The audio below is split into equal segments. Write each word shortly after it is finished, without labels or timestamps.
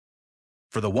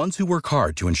For the ones who work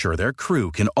hard to ensure their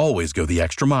crew can always go the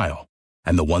extra mile,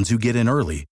 and the ones who get in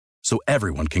early so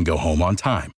everyone can go home on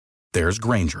time, there's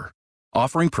Grainger,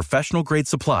 offering professional-grade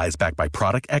supplies backed by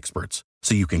product experts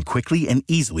so you can quickly and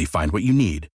easily find what you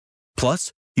need.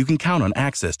 Plus, you can count on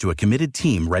access to a committed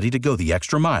team ready to go the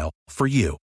extra mile for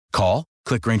you. Call,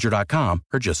 click Grainger.com,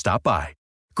 or just stop by.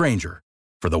 Grainger,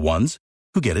 for the ones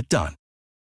who get it done.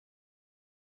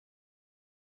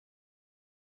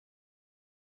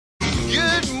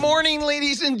 Good morning,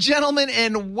 ladies and gentlemen,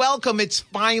 and welcome. It's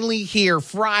finally here,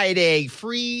 Friday,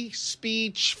 Free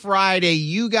Speech Friday.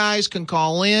 You guys can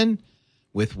call in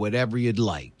with whatever you'd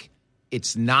like.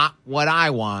 It's not what I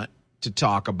want to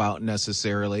talk about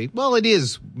necessarily. Well, it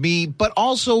is me, but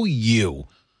also you.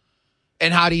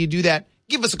 And how do you do that?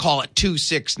 Give us a call at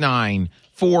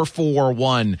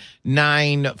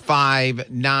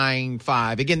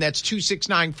 269-441-9595. Again, that's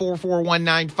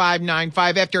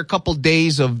 269-441-9595. After a couple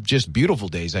days of just beautiful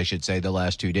days, I should say, the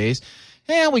last 2 days.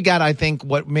 And we got, I think,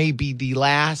 what may be the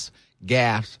last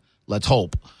gasp, let's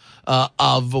hope,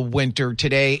 of winter.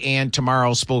 Today and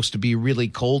tomorrow is supposed to be really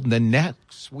cold. And then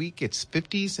next week, it's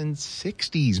 50s and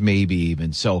 60s maybe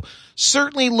even. So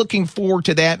certainly looking forward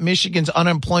to that. Michigan's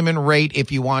unemployment rate,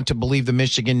 if you want to believe the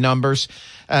Michigan numbers,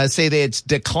 say that it's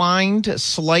declined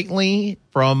slightly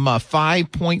from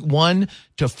 5.1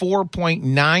 to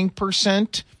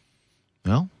 4.9%.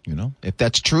 Well, you know, if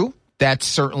that's true, that's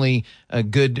certainly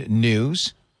good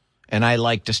news. And I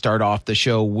like to start off the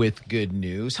show with good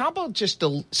news. How about just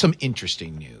some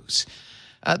interesting news?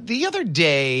 The other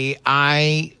day,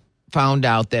 I found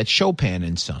out that Chopin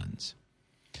and Sons,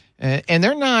 and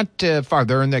they're not far,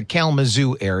 they're in the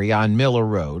Kalamazoo area on Miller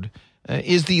Road,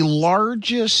 is the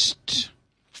largest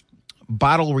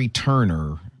bottle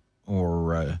returner,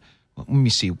 or let me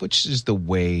see, which is the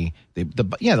way,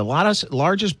 the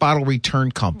largest bottle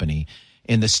return company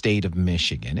in the state of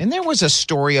Michigan. And there was a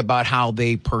story about how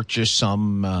they purchased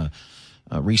some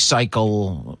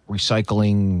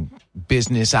recycling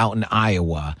business out in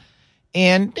Iowa.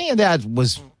 And it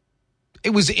was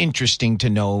interesting to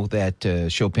know that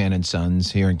Chopin and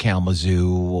Sons here in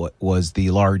Kalamazoo was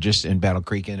the largest in Battle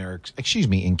Creek,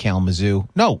 in Kalamazoo.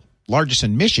 No, largest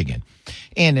in Michigan.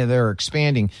 And they're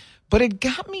expanding. But it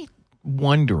got me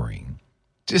wondering,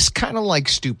 just kind of like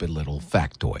stupid little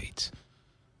factoids,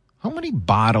 how many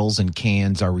bottles and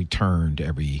cans are returned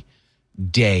every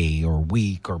day or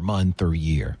week or month or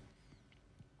year?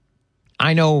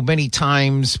 I know many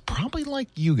times, probably like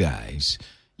you guys,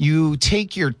 you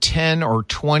take your 10 or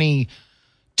 20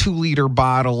 2-liter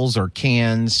bottles or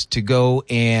cans to go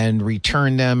and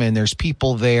return them, and there's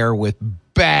people there with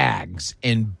bags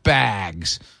and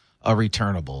bags of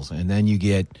returnables. And then you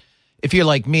get, if you're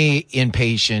like me,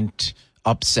 impatient,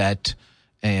 upset,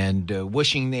 and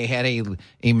wishing they had a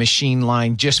machine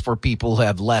line just for people who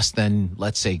have less than,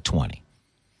 let's say, 20.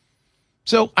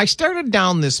 So I started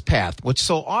down this path, which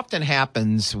so often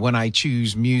happens when I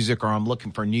choose music or I'm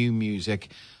looking for new music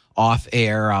off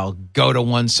air. I'll go to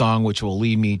one song, which will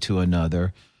lead me to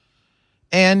another.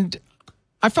 And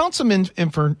I found some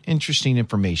interesting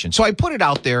information. So I put it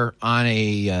out there on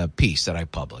a piece that I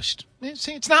published.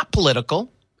 It's not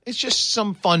political. It's just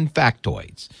some fun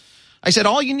factoids. I said,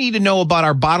 all you need to know about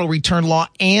our bottle return law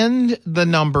and the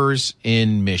numbers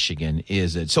in Michigan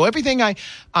is it. So everything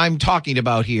I'm talking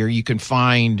about here, you can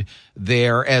find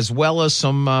there, as well as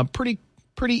some pretty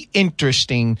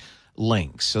interesting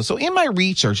links. So in my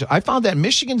research, I found that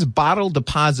Michigan's bottle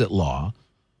deposit law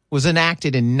was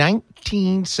enacted in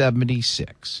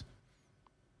 1976.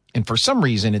 And for some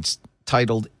reason, it's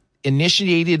titled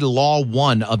Initiated Law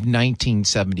 1 of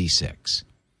 1976.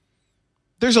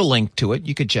 There's a link to it.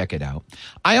 You could check it out.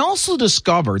 I also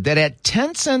discovered that at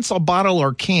 10 cents a bottle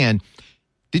or can,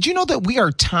 did you know that we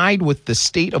are tied with the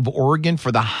state of Oregon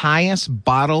for the highest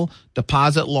bottle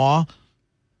deposit law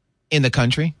in the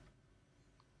country?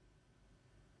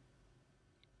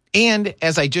 And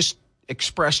as I just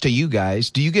expressed to you guys,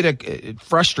 do you get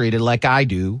frustrated like I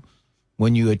do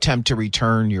when you attempt to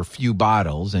return your few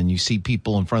bottles and you see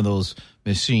people in front of those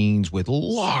machines with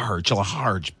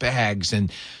large bags,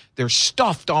 and they're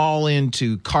stuffed all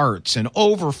into carts and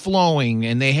overflowing,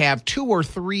 and they have 2 or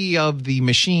 3 of the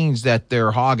machines that they're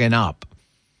hogging up?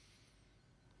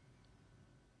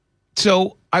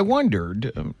 So I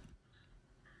wondered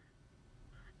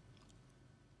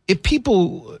if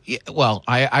people, well,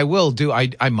 I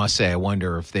must say, I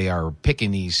wonder if they are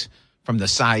picking these from the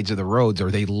sides of the roads,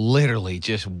 or they literally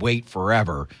just wait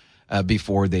forever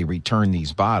before they return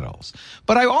these bottles.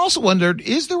 But I also wondered,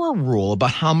 is there a rule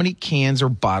about how many cans or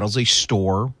bottles a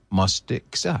store must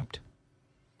accept?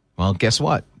 Well, guess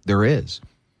what? There is.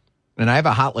 And I have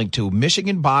a hot link to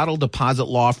Michigan Bottle Deposit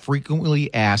Law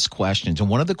frequently asked questions.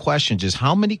 And one of the questions is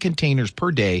how many containers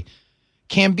per day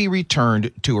can be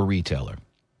returned to a retailer?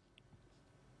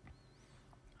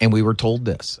 And we were told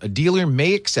this: a dealer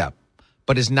may accept,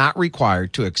 but is not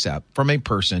required to accept from a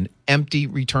person empty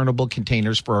returnable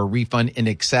containers for a refund in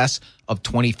excess of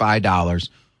 $25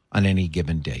 on any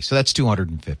given day. So that's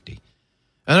 $250.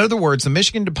 In other words, the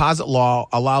Michigan deposit law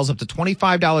allows up to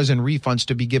 $25 in refunds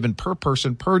to be given per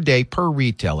person per day per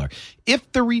retailer.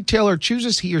 If the retailer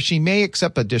chooses, he or she may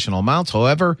accept additional amounts.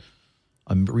 However,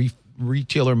 a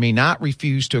retailer may not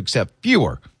refuse to accept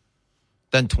fewer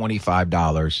than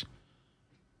 $25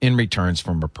 in returns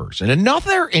from a person.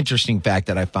 Another interesting fact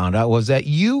that I found out was that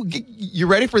you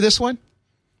ready for this one?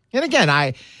 And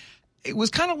again, it was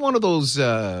kind of one of those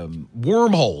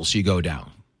wormholes you go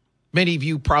down. Many of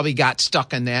you probably got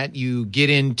stuck in that. You get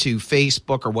into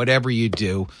Facebook or whatever you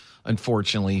do.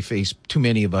 Unfortunately, too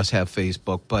many of us have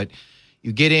Facebook, but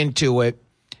you get into it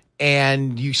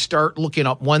and you start looking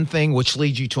up one thing, which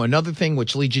leads you to another thing,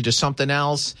 which leads you to something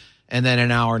else. And then an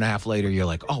hour and a half later, you're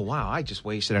like, oh, wow, I just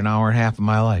wasted an hour and a half of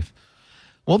my life.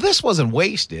 Well, this wasn't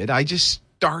wasted. I just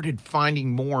started finding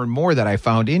more and more that I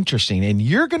found interesting. And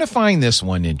you're going to find this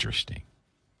one interesting.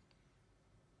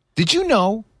 Did you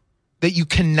know that you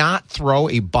cannot throw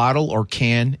a bottle or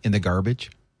can in the garbage?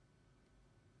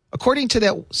 According to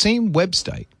that same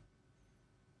website,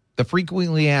 the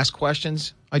frequently asked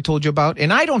questions I told you about,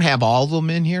 and I don't have all of them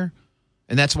in here,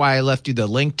 and that's why I left you the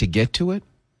link to get to it.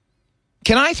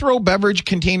 Can I throw beverage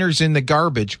containers in the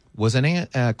garbage was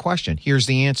a question. Here's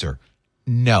the answer.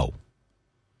 No.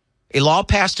 A law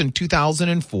passed in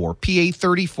 2004, PA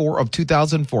 34 of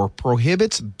 2004,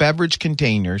 prohibits beverage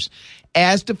containers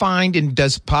as defined in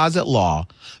deposit law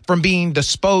from being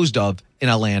disposed of in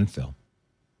a landfill.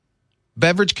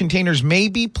 Beverage containers may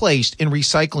be placed in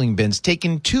recycling bins,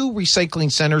 taken to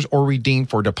recycling centers, or redeemed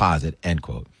for deposit, end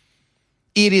quote.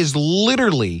 It is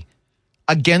literally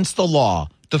against the law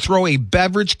to throw a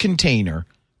beverage container,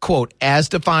 quote, as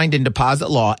defined in deposit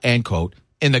law, end quote,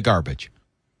 in the garbage.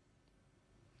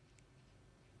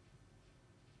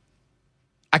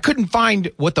 I couldn't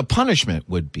find what the punishment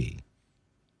would be.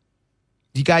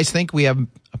 Do you guys think we have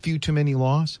a few too many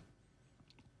laws?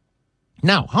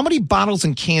 Now, how many bottles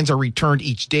and cans are returned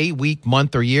each day, week,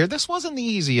 month, or year? This wasn't the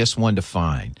easiest one to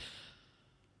find.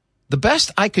 The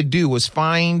best I could do was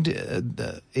find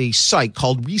a site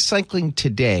called Recycling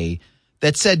Today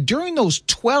that said during those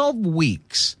 12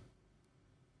 weeks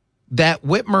that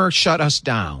Whitmer shut us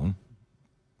down,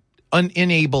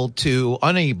 unable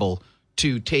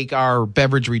to take our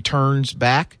beverage returns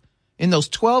back, in those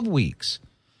 12 weeks,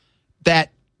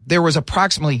 that there was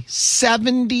approximately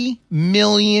 70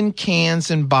 million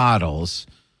cans and bottles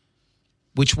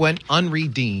which went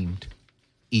unredeemed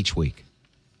each week.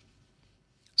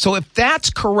 So if that's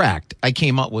correct, I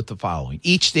came up with the following.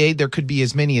 Each day, there could be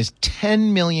as many as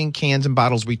 10 million cans and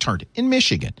bottles returned in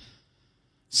Michigan.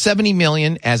 70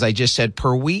 million, as I just said,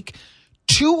 per week.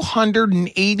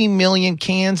 280 million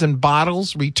cans and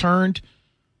bottles returned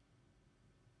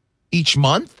each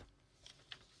month.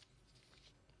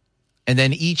 And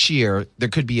then each year, there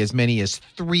could be as many as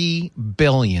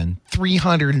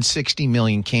 3,360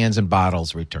 million cans and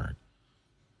bottles returned.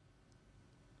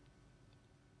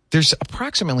 There's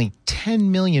approximately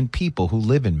 10 million people who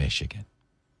live in Michigan.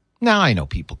 Now, I know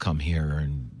people come here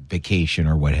and vacation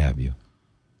or what have you.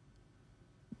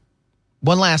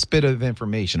 One last bit of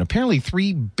information. Apparently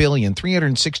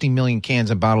 3,360 million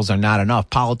cans and bottles are not enough.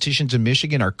 Politicians in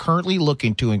Michigan are currently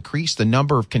looking to increase the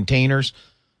number of containers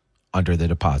under the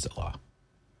deposit law.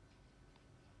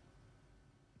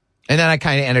 And then I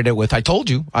kind of ended it with, I told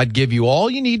you I'd give you all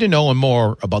you need to know and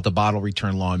more about the bottle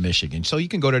return law in Michigan. So you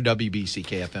can go to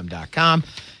WBCKFM.com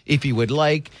if you would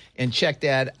like and check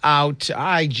that out.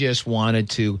 I just wanted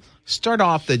to start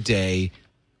off the day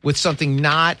with something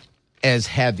not as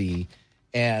heavy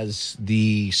as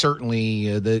the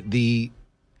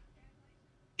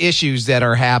issues that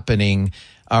are happening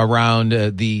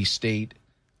around the state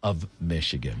of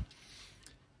Michigan.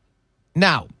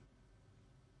 Now,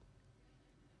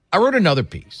 I wrote another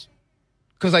piece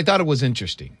because I thought it was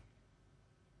interesting.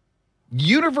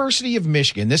 University of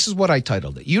Michigan, this is what I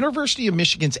titled it. University of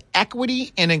Michigan's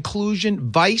Equity and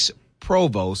Inclusion Vice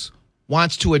Provost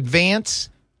wants to advance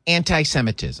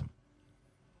anti-Semitism.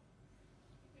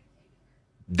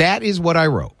 That is what I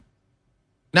wrote.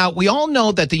 Now, we all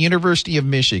know that the University of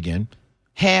Michigan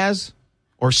has,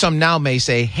 or some now may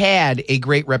say, had a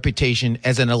great reputation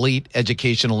as an elite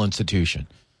educational institution.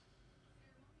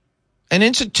 An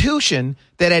institution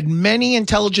that had many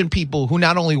intelligent people who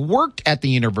not only worked at the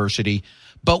university,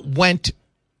 but went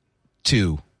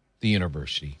to the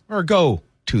university or go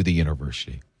to the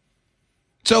university.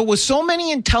 So with so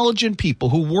many intelligent people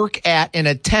who work at and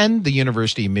attend the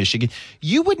University of Michigan,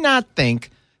 you would not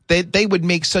think that they would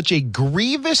make such a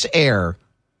grievous error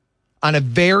on a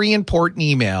very important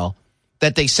email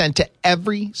that they sent to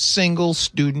every single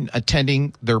student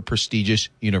attending their prestigious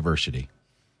university.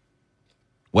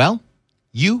 Well,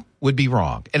 you would be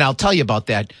wrong. And I'll tell you about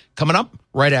that coming up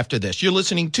right after this. You're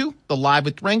listening to the Live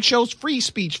with Rank Show's Free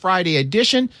Speech Friday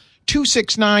edition,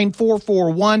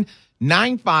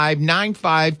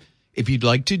 269-441-9595. If you'd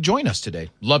like to join us today,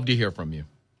 love to hear from you.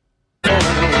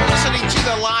 Listening to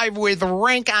the Live with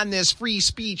Rank on this Free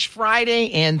Speech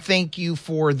Friday, and thank you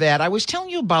for that. I was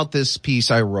telling you about this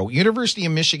piece I wrote. University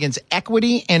of Michigan's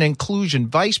Equity and Inclusion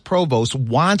Vice Provost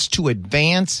wants to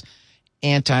advance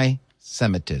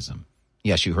anti-Semitism.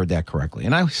 Yes, you heard that correctly.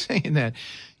 And I was saying that,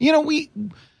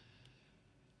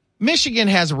 Michigan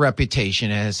has a reputation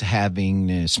as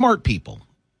having smart people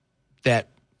that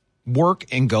work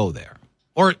and go there.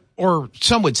 Or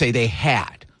some would say they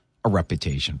had a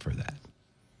reputation for that.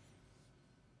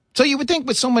 So you would think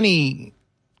with so many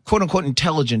quote-unquote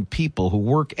intelligent people who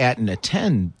work at and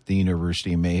attend the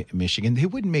University of Michigan, they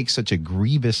wouldn't make such a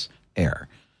grievous error.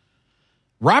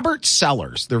 Robert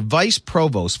Sellers, their vice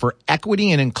provost for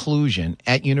equity and inclusion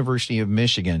at University of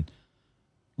Michigan,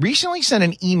 recently sent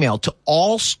an email to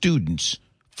all students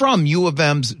from U of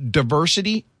M's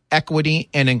Diversity, Equity,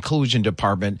 and Inclusion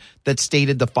Department that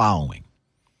stated the following.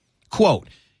 Quote,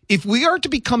 if we are to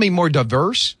become a more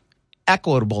diverse,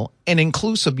 equitable, and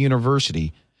inclusive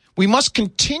university, we must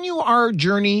continue our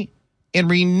journey and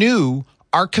renew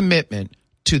our commitment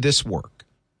to this work,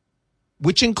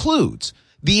 which includes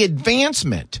the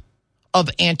advancement of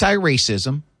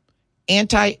anti-racism,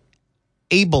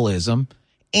 anti-ableism,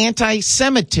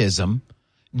 anti-Semitism,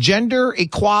 gender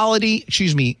equality,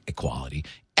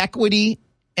 equity,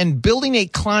 and building a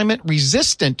climate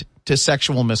resistant to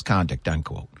sexual misconduct,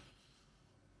 unquote.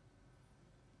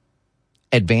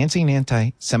 Advancing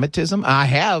anti-Semitism. I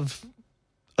have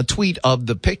a tweet of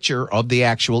the picture of the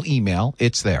actual email.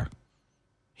 It's there.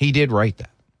 He did write that.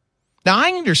 Now,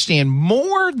 I understand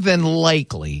more than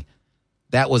likely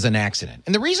that was an accident.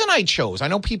 And the reason I chose, I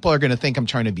know people are going to think I'm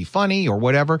trying to be funny or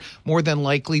whatever, more than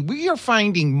likely, we are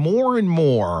finding more and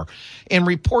more, and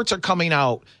reports are coming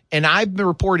out, and I've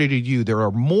reported to you, there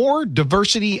are more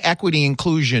diversity, equity,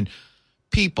 inclusion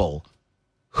people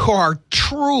who are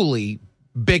truly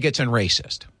bigots and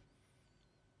racist.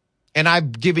 And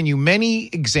I've given you many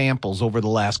examples over the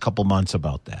last couple months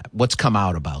about that, what's come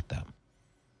out about them.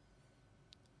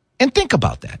 And think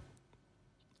about that.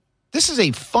 This is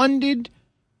a funded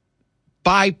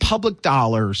by public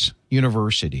dollars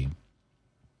university.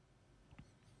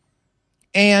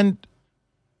 And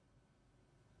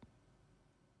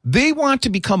they want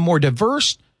to become more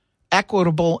diverse,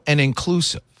 equitable, and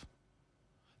inclusive.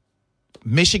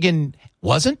 Michigan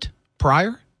wasn't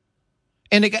prior.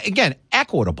 And again,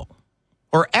 equitable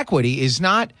or equity is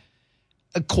not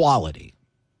equality.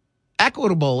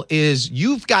 Equitable is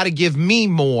you've got to give me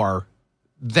more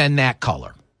than that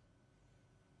color.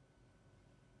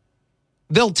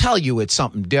 They'll tell you it's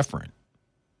something different,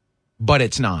 but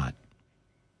it's not.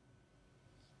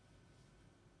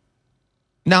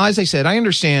 Now, as I said, I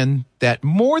understand that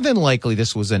more than likely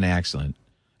this was an accident.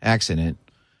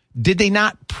 Did they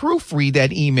not proofread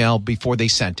that email before they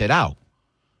sent it out?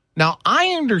 Now, I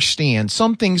understand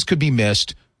some things could be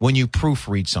missed when you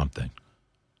proofread something.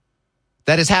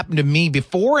 That has happened to me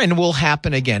before and will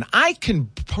happen again. I can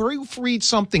proofread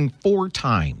something 4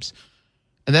 times,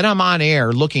 and then I'm on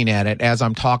air looking at it as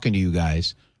I'm talking to you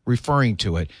guys, referring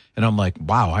to it, and I'm like,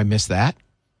 wow, I missed that,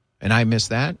 and I missed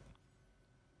that,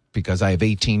 because I have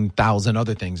 18,000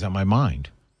 other things on my mind.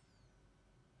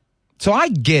 So I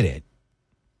get it.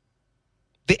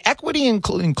 The Equity and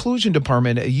Inclusion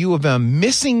Department at U of M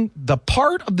missing the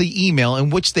part of the email in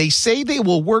which they say they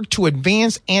will work to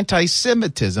advance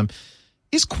anti-Semitism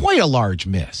is quite a large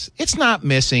miss. It's not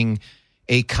missing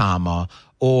a comma,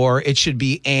 or it should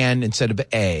be "and" instead of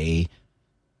 "a."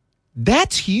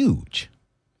 That's huge.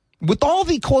 With all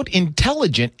the, quote,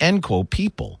 intelligent, end quote,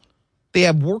 people they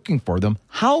have working for them,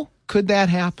 how could that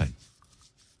happen?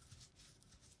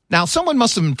 Now, someone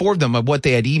must have informed them of what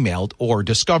they had emailed or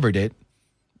discovered it.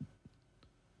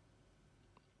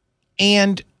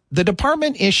 And the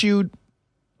department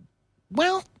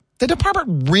the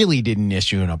department really didn't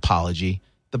issue an apology.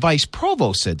 The vice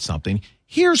provost said something.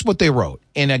 Here's what they wrote.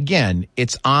 And again,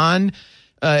 it's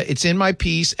in my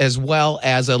piece, as well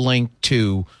as a link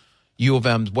to U of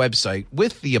M's website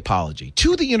with the apology.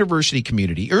 To the university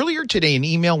community, earlier today, an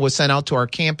email was sent out to our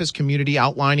campus community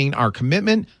outlining our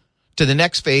commitment to the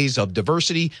next phase of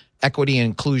diversity, equity, and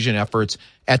inclusion efforts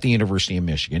at the University of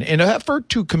Michigan. In an effort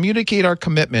to communicate our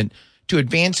commitment to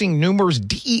advancing numerous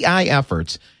DEI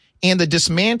efforts and the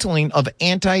dismantling of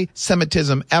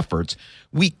anti-Semitism efforts,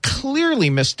 we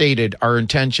clearly misstated our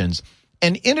intentions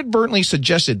and inadvertently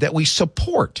suggested that we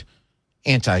support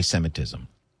anti-Semitism.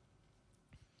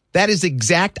 That is the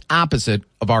exact opposite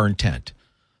of our intent.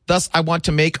 Thus, I want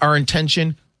to make our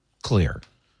intention clear.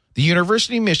 The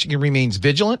University of Michigan remains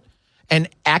vigilant and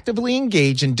actively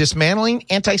engaged in dismantling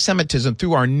anti-Semitism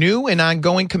through our new and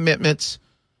ongoing commitments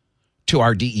to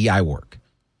our DEI work.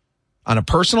 On a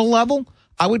personal level,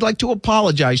 I would like to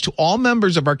apologize to all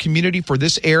members of our community for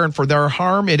this error and for their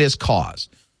harm it has caused.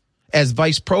 As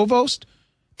Vice Provost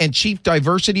and Chief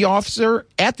Diversity Officer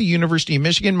at the University of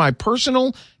Michigan, my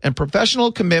personal and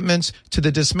professional commitments to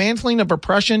the dismantling of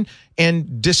oppression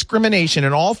and discrimination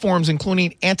in all forms,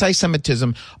 including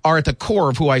anti-Semitism, are at the core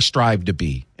of who I strive to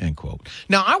be, end quote.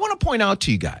 Now, I want to point out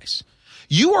to you guys,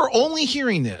 you are only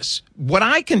hearing this, what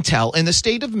I can tell, in the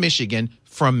state of Michigan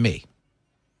from me.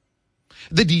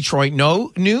 The Detroit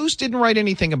News didn't write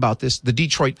anything about this. The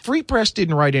Detroit Free Press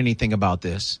didn't write anything about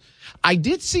this. I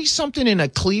did see something in a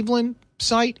Cleveland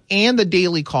site and the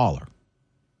Daily Caller.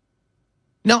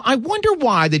 Now, I wonder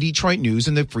why the Detroit News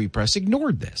and the Free Press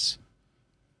ignored this.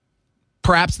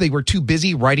 Perhaps they were too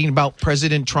busy writing about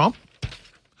President Trump?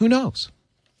 Who knows?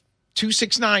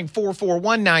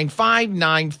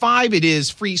 269-441-9595. It is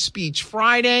Free Speech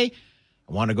Friday.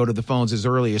 I want to go to the phones as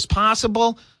early as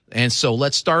possible. And so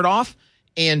let's start off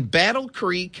in Battle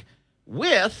Creek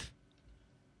with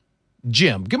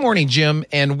Jim. Good morning, Jim,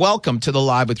 and welcome to the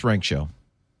Live with Rank show.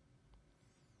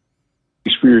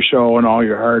 Thanks for your show and all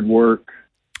your hard work.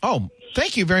 Oh,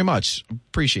 thank you very much.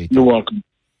 Appreciate that. You're welcome.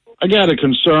 I got a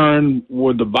concern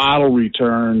with the bottle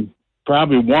return.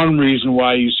 Probably one reason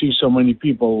why you see so many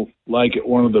people like at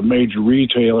one of the major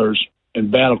retailers in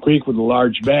Battle Creek with the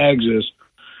large bags is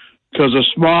because the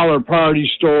smaller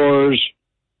party stores,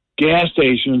 gas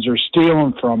stations are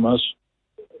stealing from us.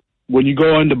 When you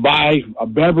go in to buy a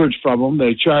beverage from them,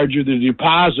 they charge you the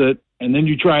deposit, and then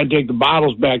you try and take the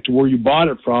bottles back to where you bought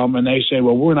it from, and they say,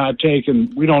 well, we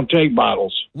don't take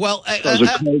bottles. Well,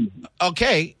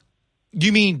 okay.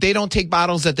 You mean they don't take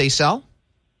bottles that they sell?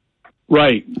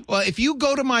 Right. Well, if you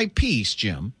go to my piece,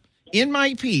 Jim, in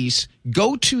my piece,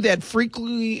 go to that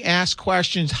frequently asked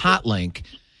questions hot link.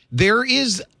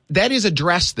 That is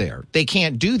addressed there. They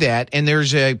can't do that, and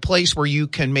there's a place where you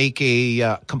can make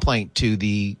a complaint to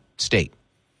the state.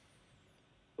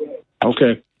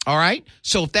 Okay. All right?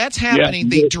 So if that's happening,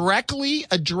 they directly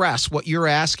address what you're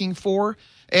asking for.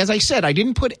 As I said, I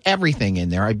didn't put everything in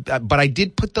there, but I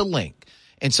did put the link.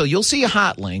 And so you'll see a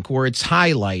hot link where it's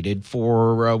highlighted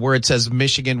for where it says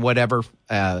Michigan, whatever,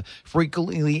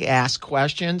 frequently asked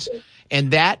questions,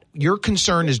 and that your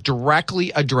concern is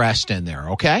directly addressed in there,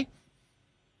 okay?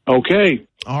 Okay.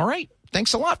 All right.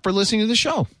 Thanks a lot for listening to the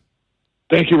show.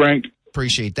 Thank you, Rank.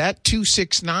 Appreciate that.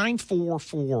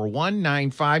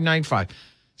 269-441-9595.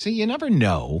 See, you never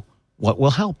know what will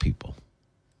help people.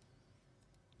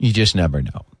 You just never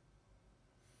know.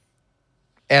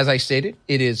 As I stated,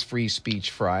 it is Free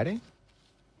Speech Friday.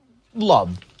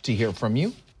 Love to hear from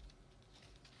you.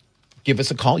 Give us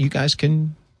a call. You guys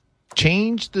can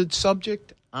change the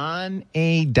subject on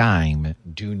a dime.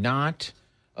 Do not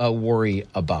worry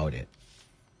about it.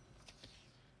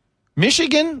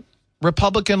 Michigan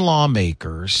Republican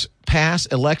lawmakers pass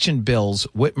election bills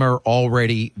Whitmer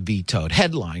already vetoed.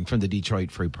 Headline from the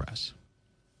Detroit Free Press.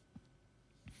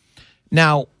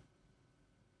 Now,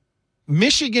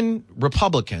 Michigan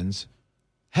Republicans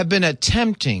have been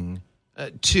attempting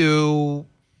to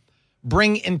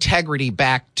bring integrity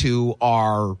back to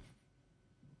our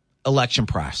election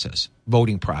process,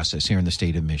 voting process here in the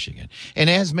state of Michigan.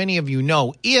 And as many of you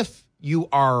know, if you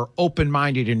are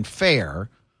open-minded and fair,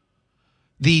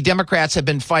 the Democrats have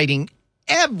been fighting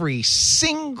every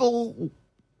single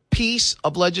piece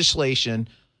of legislation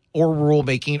or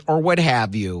rulemaking or what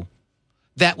have you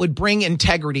that would bring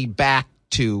integrity back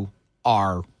to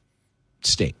our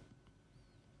state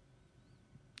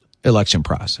election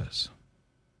process.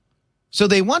 So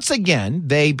they once again,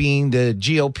 they being the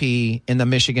GOP in the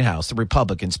Michigan House, the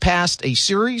Republicans, passed a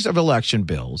series of election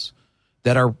bills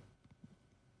that are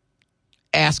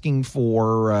asking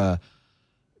for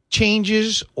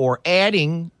changes or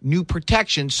adding new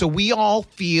protections so we all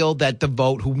feel that the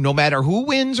vote, no matter who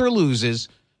wins or loses,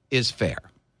 is fair.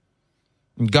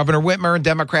 And Governor Whitmer and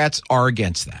Democrats are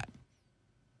against that.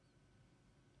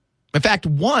 In fact,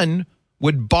 one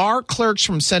would bar clerks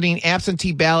from sending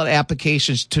absentee ballot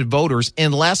applications to voters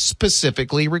unless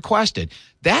specifically requested.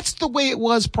 That's the way it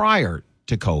was prior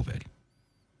to COVID.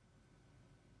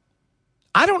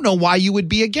 I don't know why you would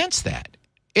be against that.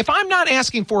 If I'm not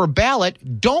asking for a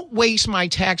ballot, don't waste my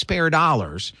taxpayer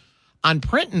dollars on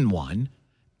printing one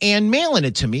and mailing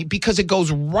it to me, because it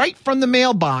goes right from the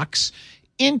mailbox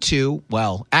into,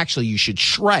 well, actually you should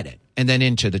shred it and then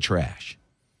into the trash.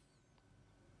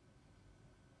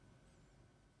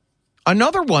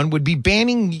 Another one would be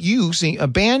banning using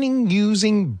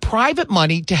private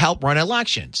money to help run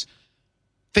elections.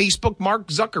 Facebook, Mark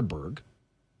Zuckerberg,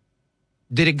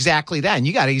 did exactly that. And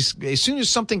you got to, as soon as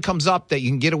something comes up that you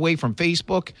can get away from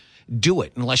Facebook, do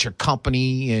it, unless your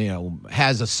company,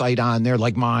 has a site on there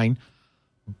like mine.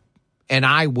 And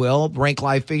I will. Rank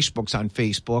Live Facebook's on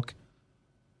Facebook.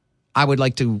 I would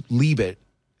like to leave it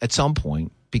at some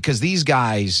point, because these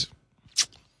guys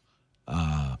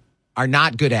are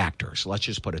not good actors. Let's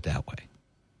just put it that way.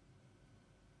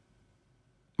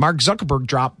 Mark Zuckerberg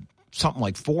dropped something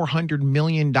like $400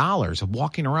 million of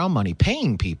walking around money,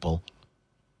 paying people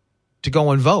to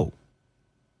go and vote,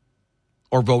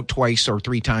 or vote twice or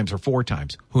three times or four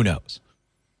times. Who knows?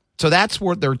 So that's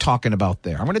what they're talking about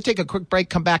there. I'm going to take a quick break,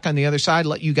 come back on the other side,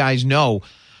 let you guys know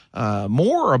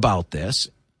more about this,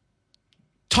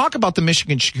 talk about the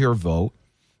Michigan Secure Vote,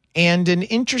 and an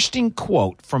interesting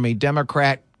quote from a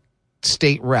Democrat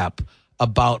state rep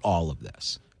about all of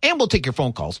this. And we'll take your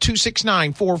phone calls,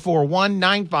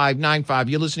 269-441-9595.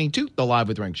 You're listening to The Live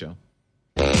with Rank Show.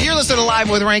 You're listening to Live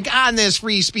with Rank on this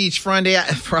Free Speech Friday.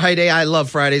 I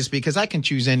love Fridays because I can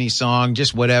choose any song,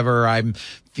 just whatever I'm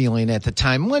feeling at the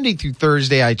time. Monday through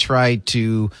Thursday, I try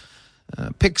to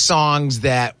pick songs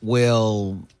that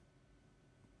will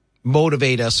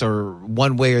motivate us, or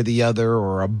one way or the other,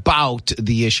 or about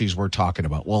the issues we're talking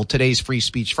about. Well, today's Free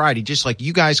Speech Friday, just like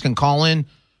you guys can call in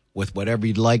with whatever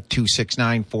you'd like,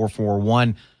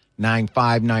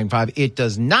 269-441-9595. It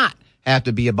does not have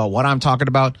to be about what I'm talking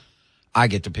about. I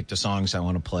get to pick the songs I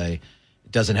want to play.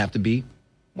 It doesn't have to be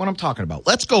what I'm talking about.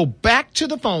 Let's go back to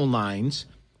the phone lines.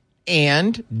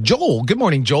 And Joel, good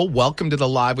morning, Joel. Welcome to the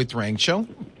Live with Rank Show.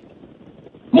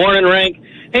 Morning, Rank.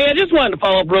 Hey, I just wanted to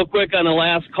follow up real quick on the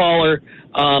last caller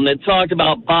that talked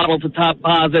about bottle-to-top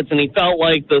deposits, and he felt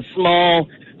like the small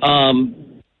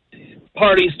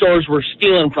party stores were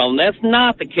stealing from them. That's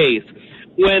not the case.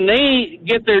 When they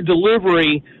get their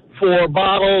delivery for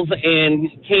bottles and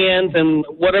cans and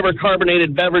whatever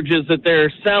carbonated beverages that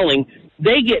they're selling,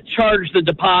 they get charged the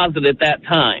deposit at that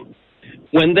time.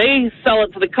 When they sell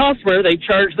it to the customer, they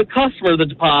charge the customer the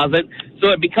deposit, so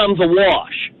it becomes a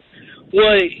wash.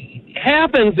 What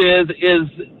happens is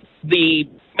the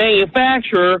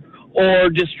manufacturer or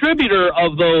distributor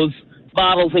of those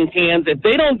bottles and cans, if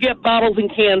they don't get bottles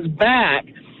and cans back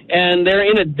and they're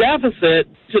in a deficit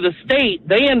to the state,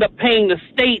 they end up paying the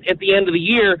state at the end of the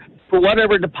year for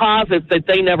whatever deposits that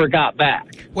they never got back.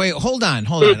 Wait, hold on.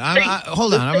 Hold on.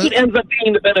 The state ends up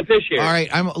being the beneficiary. All right,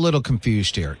 I'm a little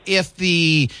confused here. If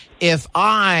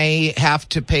I have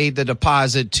to pay the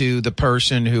deposit to the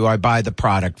person who I buy the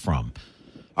product from,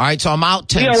 all right, so I'm out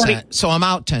 10 cents. So I'm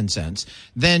out 10 cents.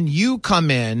 Then you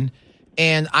come in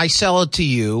and I sell it to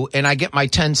you and I get my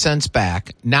 10 cents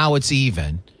back. Now it's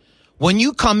even. When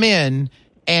you come in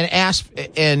and ask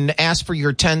for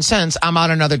your 10 cents, I'm out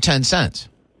another 10 cents.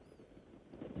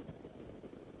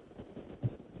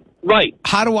 Right.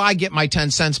 How do I get my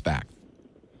 10 cents back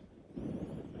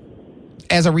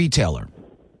as a retailer?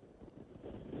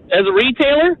 As a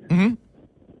retailer? Mm-hmm.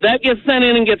 That gets sent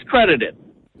in and gets credited.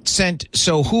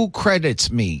 So who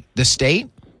credits me? The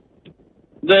state?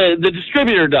 The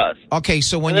distributor does. Okay,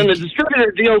 so when and then the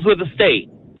distributor deals with the state.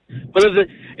 But if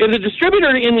the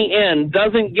distributor in the end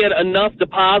doesn't get enough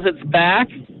deposits back,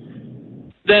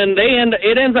 then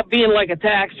it ends up being like a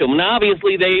tax to them. And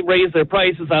obviously they raise their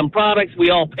prices on products. We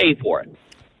all pay for it.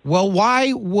 Well,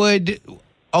 with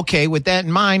that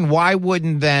in mind, why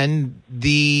wouldn't then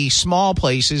the small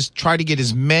places try to get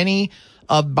as many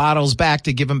of bottles back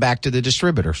to give them back to the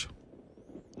distributors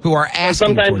who are asking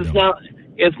for them? Sometimes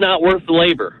it's not worth the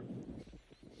labor.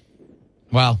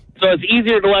 Well, so it's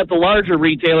easier to let the larger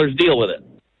retailers deal with it.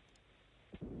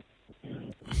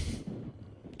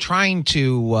 Trying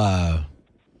to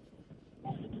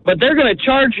but they're going to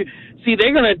charge. See,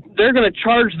 they're going to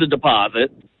charge the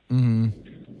deposit to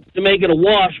make it a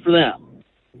wash for them.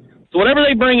 So whatever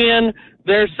they bring in,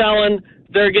 they're selling.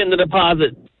 They're getting the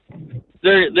deposit.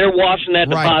 They're washing that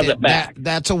deposit back.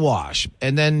 That's a wash.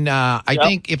 And then I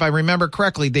think, if I remember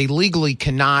correctly, they legally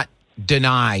cannot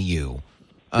deny you.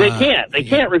 They can't. They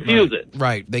can't refuse it.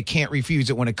 Right. They can't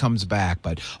refuse it when it comes back.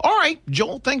 But all right,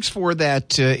 Joel, thanks for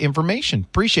that information.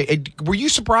 Appreciate it. Were you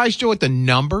surprised, Joe, at the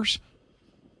numbers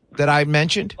that I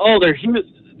mentioned? Oh, they're huge.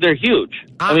 they're huge.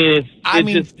 I mean,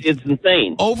 it's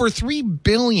insane. Over $3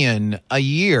 billion a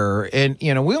year, and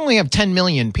we only have 10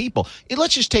 million people.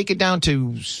 Let's just take it down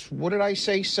to, what did I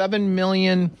say? 7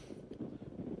 million.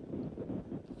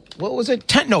 What was it?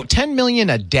 10 million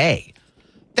a day.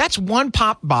 That's one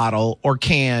pop bottle or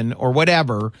can or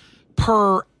whatever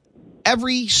per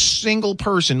every single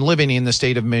person living in the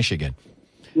state of Michigan.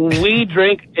 We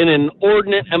drink an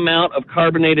inordinate amount of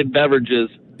carbonated beverages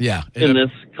in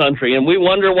this country, and we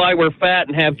wonder why we're fat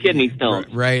and have kidney stones.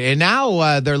 Right, and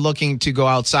now they're looking to go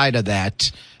outside of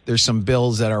that. There's some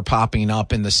bills that are popping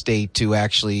up in the state to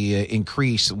actually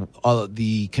increase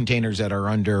the containers that are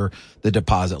under the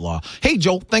deposit law. Hey,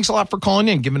 Joel, thanks a lot for calling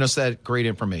in and giving us that great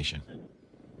information.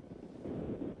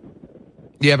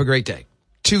 You have a great day.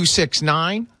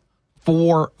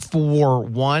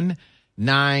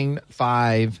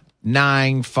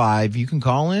 269-441-9595. You can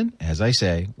call in, as I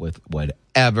say, with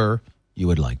whatever you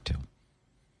would like to.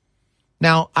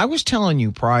 Now, I was telling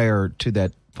you prior to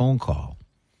that phone call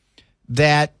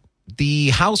that the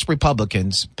House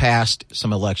Republicans passed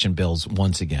some election bills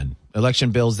once again.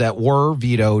 Election bills that were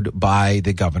vetoed by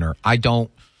the governor. I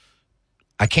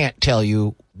can't tell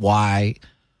you why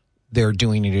they're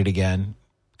doing it again.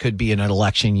 Could be an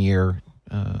election year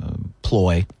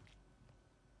ploy.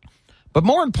 But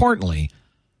more importantly,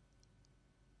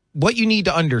 what you need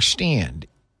to understand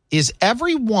is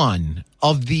every one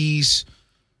of these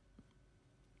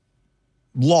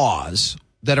laws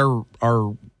that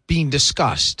are being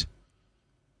discussed,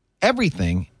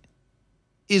 everything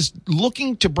is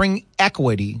looking to bring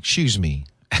equity.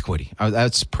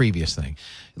 That's previous thing.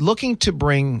 Looking to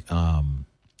bring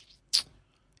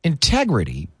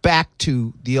integrity back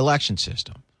to the election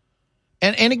system.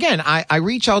 And again, I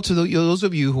reach out to those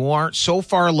of you who aren't so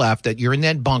far left that you're in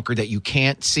that bunker that you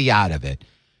can't see out of it.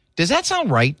 Does that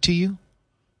sound right to you?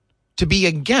 To be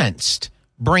against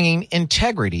bringing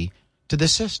integrity to the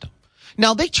system.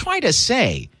 Now, they try to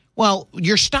say, well,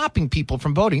 you're stopping people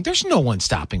from voting. There's no one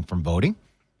stopping from voting.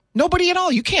 Nobody at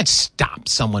all. You can't stop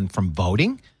someone from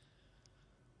voting.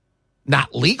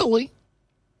 Not legally.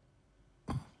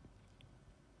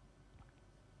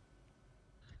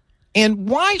 And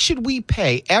why should we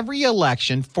pay every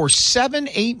election for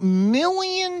 7-8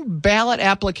 million ballot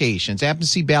applications,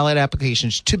 absentee ballot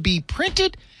applications, to be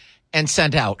printed and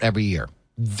sent out every year?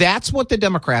 That's what the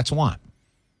Democrats want.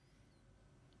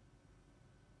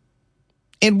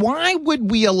 And why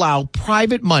would we allow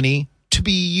private money to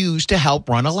be used to help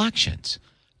run elections?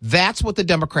 That's what the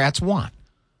Democrats want.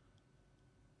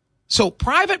 So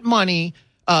private money,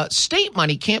 state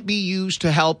money can't be used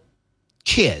to help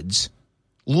kids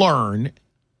learn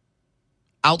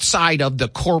outside of the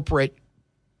corporate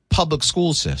public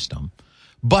school system.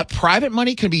 But private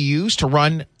money can be used to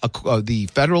run the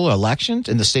federal elections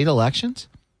and the state elections?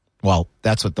 Well,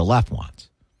 that's what the left wants.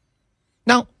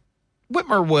 Now,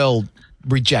 Whitmer will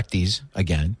reject these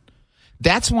again.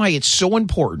 That's why it's so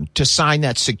important to sign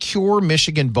that Secure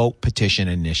Michigan Vote Petition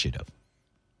Initiative.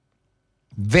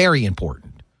 Very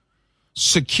important.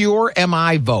 Secure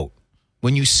MI Vote.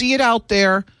 When you see it out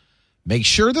there, make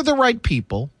sure they're the right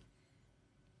people.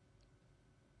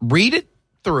 Read it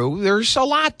through. There's a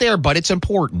lot there, but it's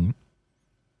important.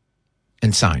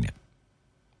 And sign it.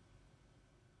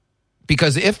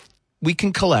 Because if we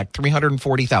can collect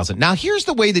 340,000. Now, here's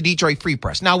the way the Detroit Free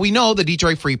Press. Now, we know the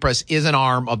Detroit Free Press is an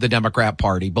arm of the Democrat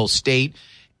Party, both state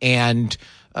and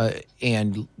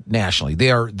nationally.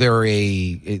 They're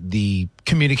the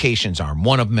communications arm,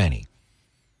 one of many.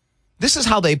 This is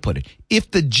how they put it.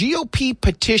 If the GOP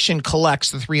petition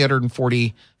collects the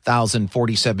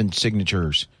 340,047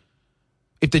 signatures,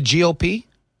 if the GOP,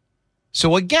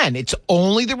 so again, it's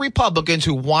only the Republicans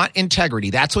who want integrity.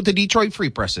 That's what the Detroit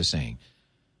Free Press is saying.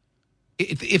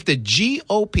 If the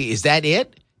GOP, is that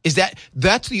it?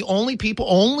 That's the only people,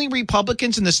 only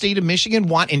Republicans in the state of Michigan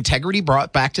want integrity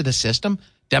brought back to the system?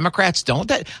 Democrats don't?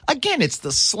 That, again, it's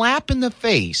the slap in the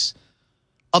face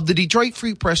of the Detroit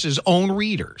Free Press's own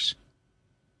readers,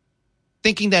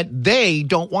 thinking that they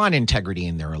don't want integrity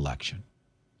in their election.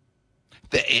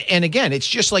 And again, it's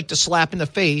just like the slap in the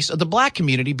face of the black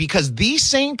community, because these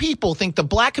same people think the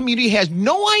black community has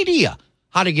no idea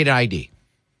how to get an ID.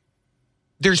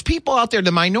 There's people out there,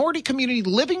 the minority community,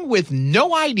 living with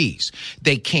no IDs.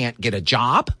 They can't get a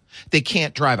job. They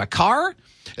can't drive a car.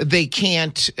 They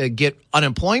can't get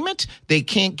unemployment. They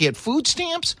can't get food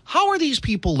stamps. How are these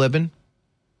people living?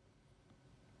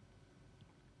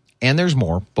 And there's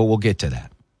more, but we'll get to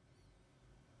that.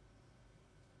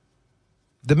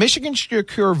 The Michigan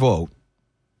Secure Vote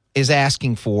is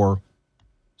asking for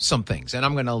some things, and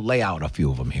I'm going to lay out a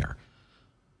few of them here.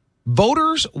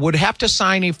 Voters would have to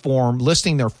sign a form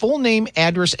listing their full name,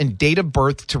 address, and date of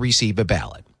birth to receive a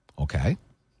ballot. Okay.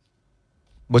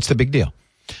 What's the big deal?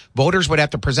 Voters would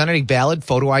have to present a valid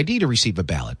photo ID to receive a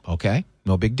ballot. Okay.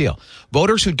 No big deal.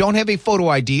 Voters who don't have a photo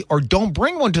ID or don't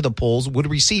bring one to the polls would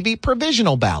receive a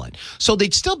provisional ballot. So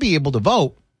they'd still be able to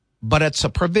vote, but it's a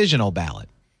provisional ballot,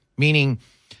 meaning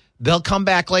they'll come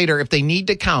back later if they need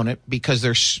to count it because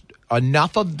there's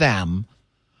enough of them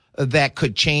that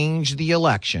could change the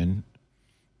election.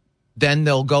 Then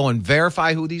they'll go and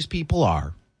verify who these people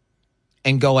are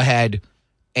and go ahead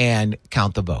and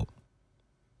count the vote.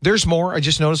 There's more. I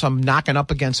just noticed I'm knocking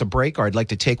up against a break, or I'd like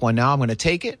to take one now. I'm going to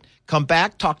take it, come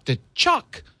back, talk to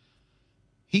Chuck.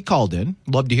 He called in.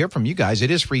 Love to hear from you guys.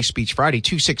 It is Free Speech Friday,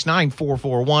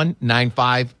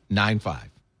 269-441-9595.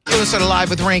 You're listening live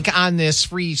with Rank on this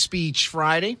Free Speech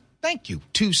Friday. Thank you.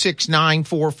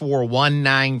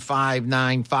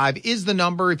 269-441-9595 is the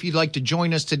number if you'd like to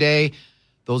join us today.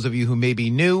 Those of you who may be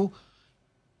new,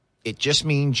 it just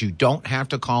means you don't have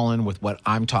to call in with what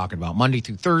I'm talking about. Monday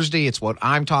through Thursday, it's what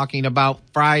I'm talking about.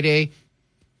 Friday,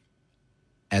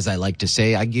 as I like to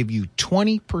say, I give you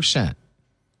 20%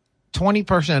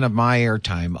 of my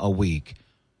airtime a week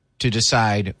to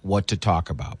decide what to talk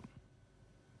about.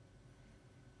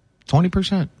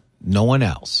 20%. No one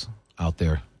else out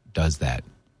there does that,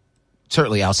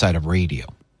 certainly outside of radio.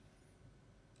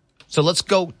 So let's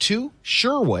go to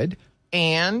Sherwood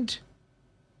and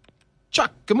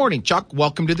Chuck. Good morning, Chuck.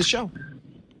 Welcome to the show.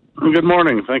 Good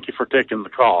morning. Thank you for taking the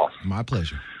call. My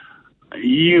pleasure.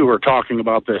 You were talking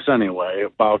about this anyway,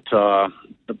 about the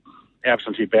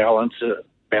absentee ballots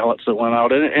that went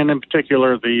out, and in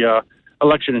particular the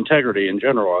election integrity in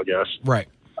general, I guess. Right.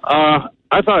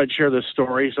 I thought I'd share this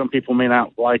story. Some people may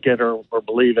not like it or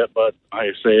believe it, but I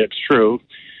say it's true.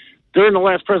 During the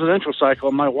last presidential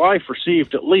cycle, my wife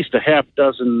received at least a half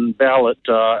dozen ballot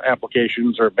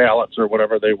applications or ballots or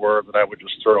whatever they were that I would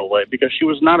just throw away because she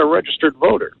was not a registered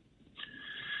voter.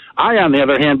 I, on the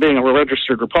other hand, being a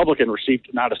registered Republican,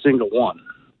 received not a single one.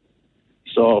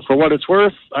 So for what it's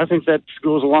worth, I think that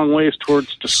goes a long ways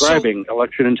towards describing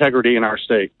election integrity in our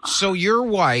state. So your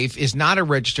wife is not a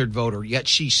registered voter, yet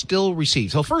she still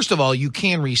receives. So first of all, you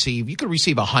could receive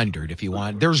 100 if you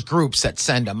want. There's groups that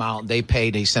send them out. They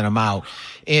send them out.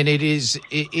 And it is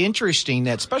interesting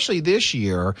that especially this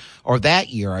year, or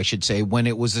that year, I should say, when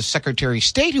it was the Secretary of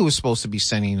State who was supposed to be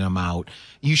sending them out,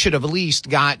 you should have at least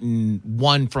gotten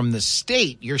one from the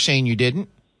state. You're saying you didn't?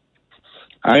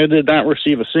 I did not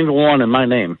receive a single one in my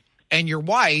name. And your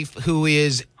wife, who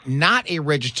is not a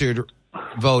registered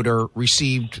voter,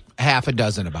 received half a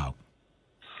dozen about?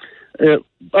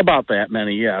 About that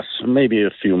many, yes. Maybe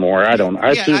a few more. I don't know.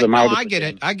 I threw them out. I get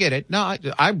it. No,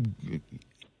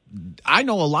 I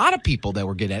know a lot of people that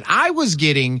were getting it. I was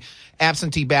getting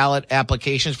absentee ballot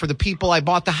applications for the people I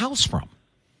bought the house from.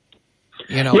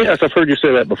 You know, yes, I've heard you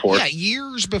say that before. Yeah,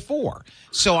 years before.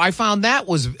 So I found that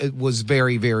was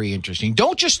very, very interesting.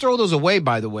 Don't just throw those away,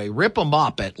 by the way. Rip them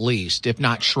up at least, if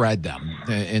not shred them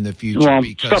in the future. Well,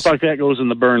 because stuff like that goes in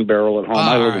the burn barrel at home.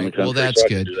 I live in the country, well, that's so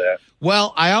good. I can do that.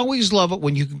 Well, I always love it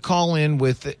when you can call in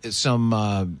with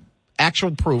some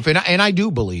actual proof, and I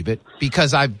do believe it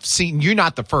because I've seen. You're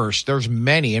not the first. There's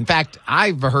many. In fact,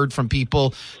 I've heard from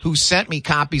people who sent me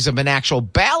copies of an actual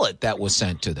ballot that was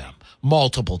sent to them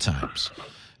multiple times.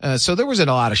 So there was a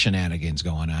lot of shenanigans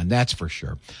going on, that's for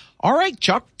sure. All right,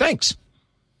 Chuck, thanks.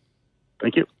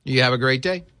 Thank you. You have a great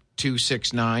day.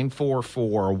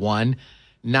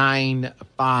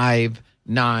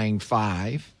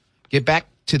 269-441-9595. Get back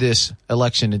to this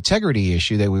election integrity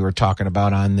issue that we were talking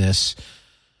about on this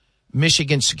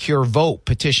Michigan Secure Vote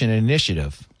petition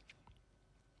initiative.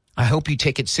 I hope you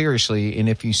take it seriously, and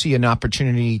if you see an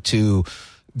opportunity to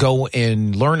go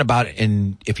and learn about it,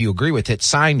 and if you agree with it,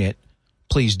 sign it,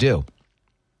 please do.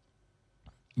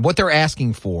 What they're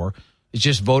asking for is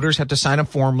just voters have to sign a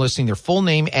form listing their full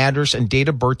name, address, and date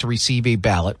of birth to receive a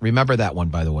ballot. Remember that one,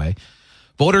 by the way.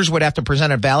 Voters would have to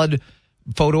present a valid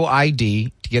photo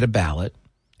ID to get a ballot.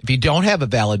 If you don't have a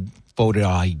valid photo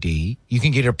ID, you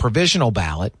can get a provisional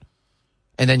ballot,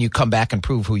 and then you come back and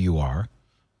prove who you are.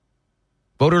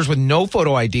 Voters with no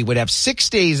photo ID would have 6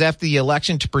 days after the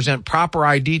election to present proper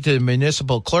ID to the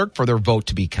municipal clerk for their vote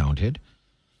to be counted.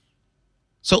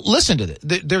 So listen to this.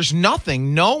 There's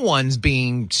nothing, no one's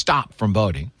being stopped from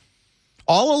voting.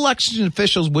 All election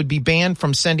officials would be banned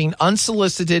from sending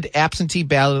unsolicited absentee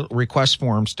ballot request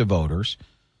forms to voters.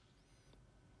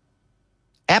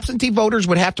 Absentee voters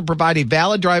would have to provide a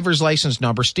valid driver's license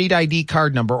number, state ID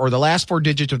card number, or the last 4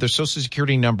 digits of their Social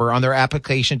Security number on their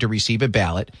application to receive a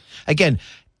ballot. Again,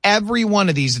 every one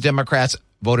of these Democrats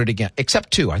voted against,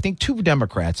 except two. I think two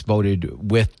Democrats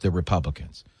voted with the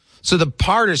Republicans. So the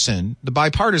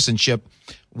bipartisanship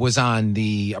was on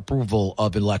the approval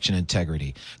of election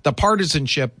integrity. The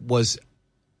partisanship was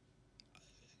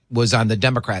on the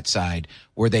Democrat side,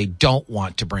 where they don't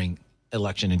want to bring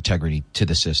election integrity to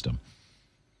the system.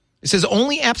 It says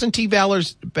only absentee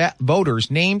voters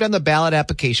named on the ballot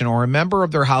application or a member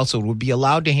of their household would be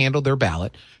allowed to handle their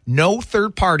ballot. No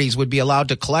third parties would be allowed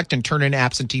to collect and turn in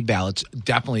absentee ballots.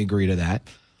 Definitely agree to that.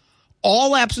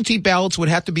 All absentee ballots would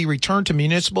have to be returned to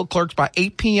municipal clerks by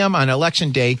 8 p.m. on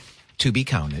election day to be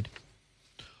counted.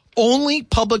 Only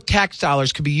public tax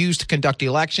dollars could be used to conduct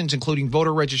elections, including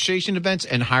voter registration events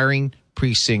and hiring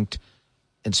precinct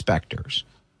inspectors.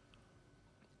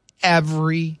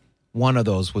 Every one of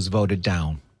those was voted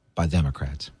down by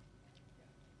Democrats.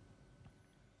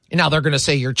 And now they're going to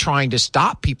say you're trying to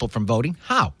stop people from voting.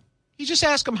 How? You just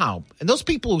ask them how. And those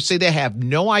people who say they have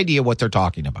no idea what they're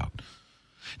talking about.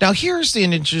 Now, here's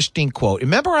an interesting quote.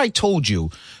 Remember I told you,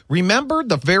 remember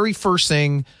the very first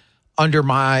thing under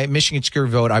my Michigan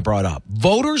Security Vote I brought up.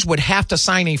 Voters would have to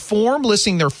sign a form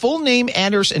listing their full name,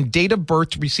 address, and date of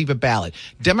birth to receive a ballot.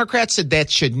 Democrats said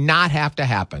that should not have to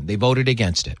happen. They voted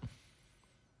against it.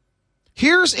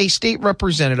 Here's a state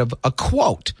representative, a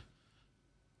quote.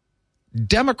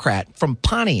 Democrat from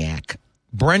Pontiac,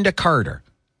 Brenda Carter.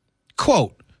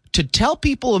 Quote, to tell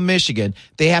people of Michigan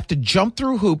they have to jump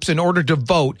through hoops in order to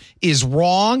vote is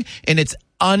wrong and it's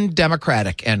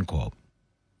undemocratic, end quote.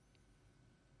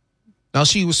 Now,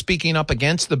 she was speaking up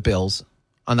against the bills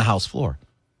on the House floor.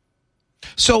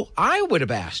 So I would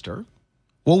have asked her,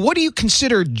 well, what do you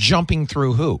consider jumping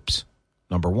through hoops?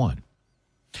 Number one.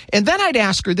 And then I'd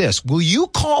ask her this, will you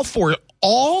call for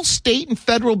all state and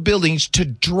federal buildings to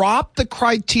drop the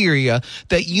criteria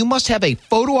that you must have a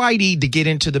photo ID to get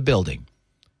into the building?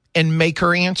 And make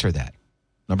her answer that.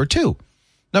 Number two.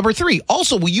 Number three,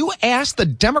 also, will you ask the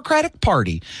Democratic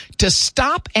Party to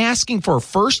stop asking for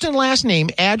first and last name,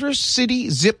 address, city,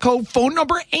 zip code, phone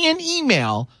number, and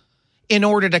email in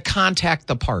order to contact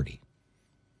the party?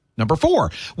 Number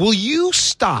four, will you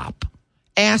stop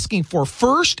asking for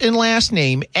first and last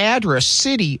name, address,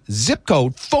 city, zip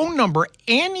code, phone number,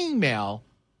 and email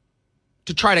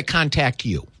to try to contact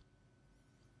you?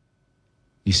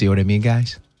 You see what I mean,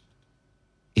 guys?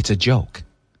 It's a joke.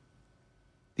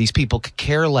 These people could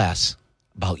care less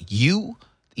about you,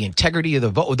 the integrity of the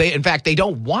vote. In fact, they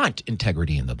don't want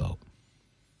integrity in the vote.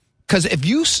 Because if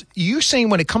you're saying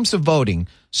when it comes to voting,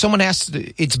 someone has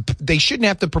to, they shouldn't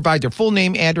have to provide their full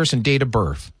name, address, and date of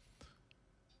birth.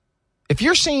 If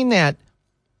you're saying that,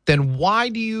 then why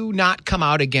do you not come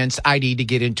out against ID to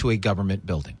get into a government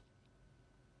building?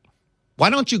 Why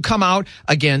don't you come out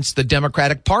against the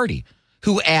Democratic Party,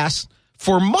 who asks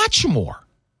for much more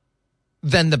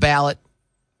than the ballot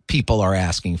people are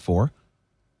asking for?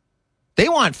 They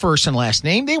want first and last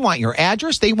name. They want your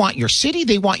address. They want your city.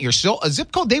 They want your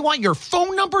zip code. They want your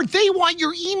phone number. They want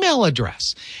your email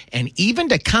address. And even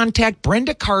to contact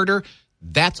Brenda Carter,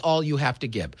 that's all you have to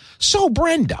give. So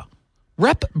Brenda,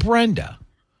 Rep. Brenda,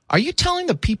 are you telling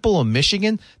the people of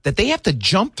Michigan that they have to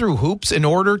jump through hoops in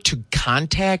order to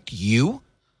contact you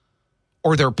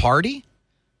or their party?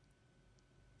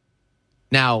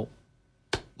 Now,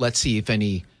 let's see if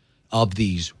any of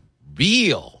these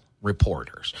real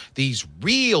reporters, these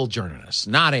real journalists,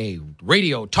 not a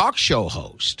radio talk show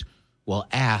host, will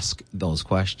ask those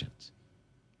questions.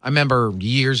 I remember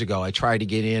years ago, I tried to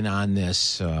get in on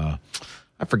this, I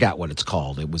forgot what it's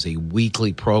called. It was a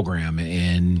weekly program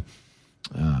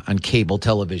on cable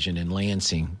television in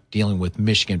Lansing dealing with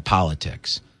Michigan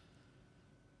politics.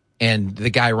 And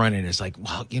the guy running is like,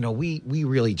 well, we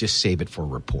really just save it for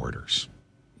reporters,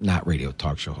 not radio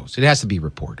talk show hosts. It has to be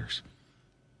reporters.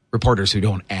 Reporters who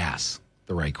don't ask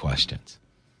the right questions.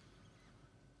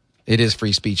 It is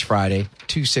Free Speech Friday,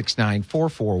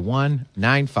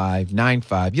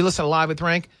 269-441-9595. You listen to Live with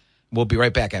Rank. We'll be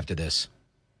right back after this.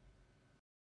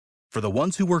 For the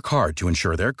ones who work hard to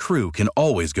ensure their crew can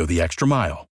always go the extra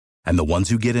mile, and the ones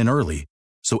who get in early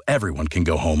so everyone can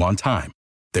go home on time,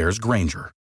 there's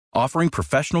Grainger, offering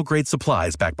professional-grade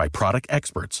supplies backed by product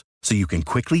experts so you can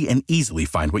quickly and easily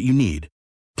find what you need.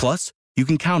 Plus, you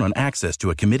can count on access to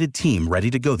a committed team ready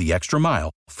to go the extra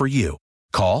mile for you.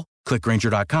 Call, click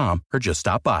Grainger.com, or just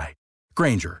stop by.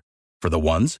 Grainger, for the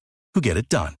ones who get it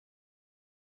done.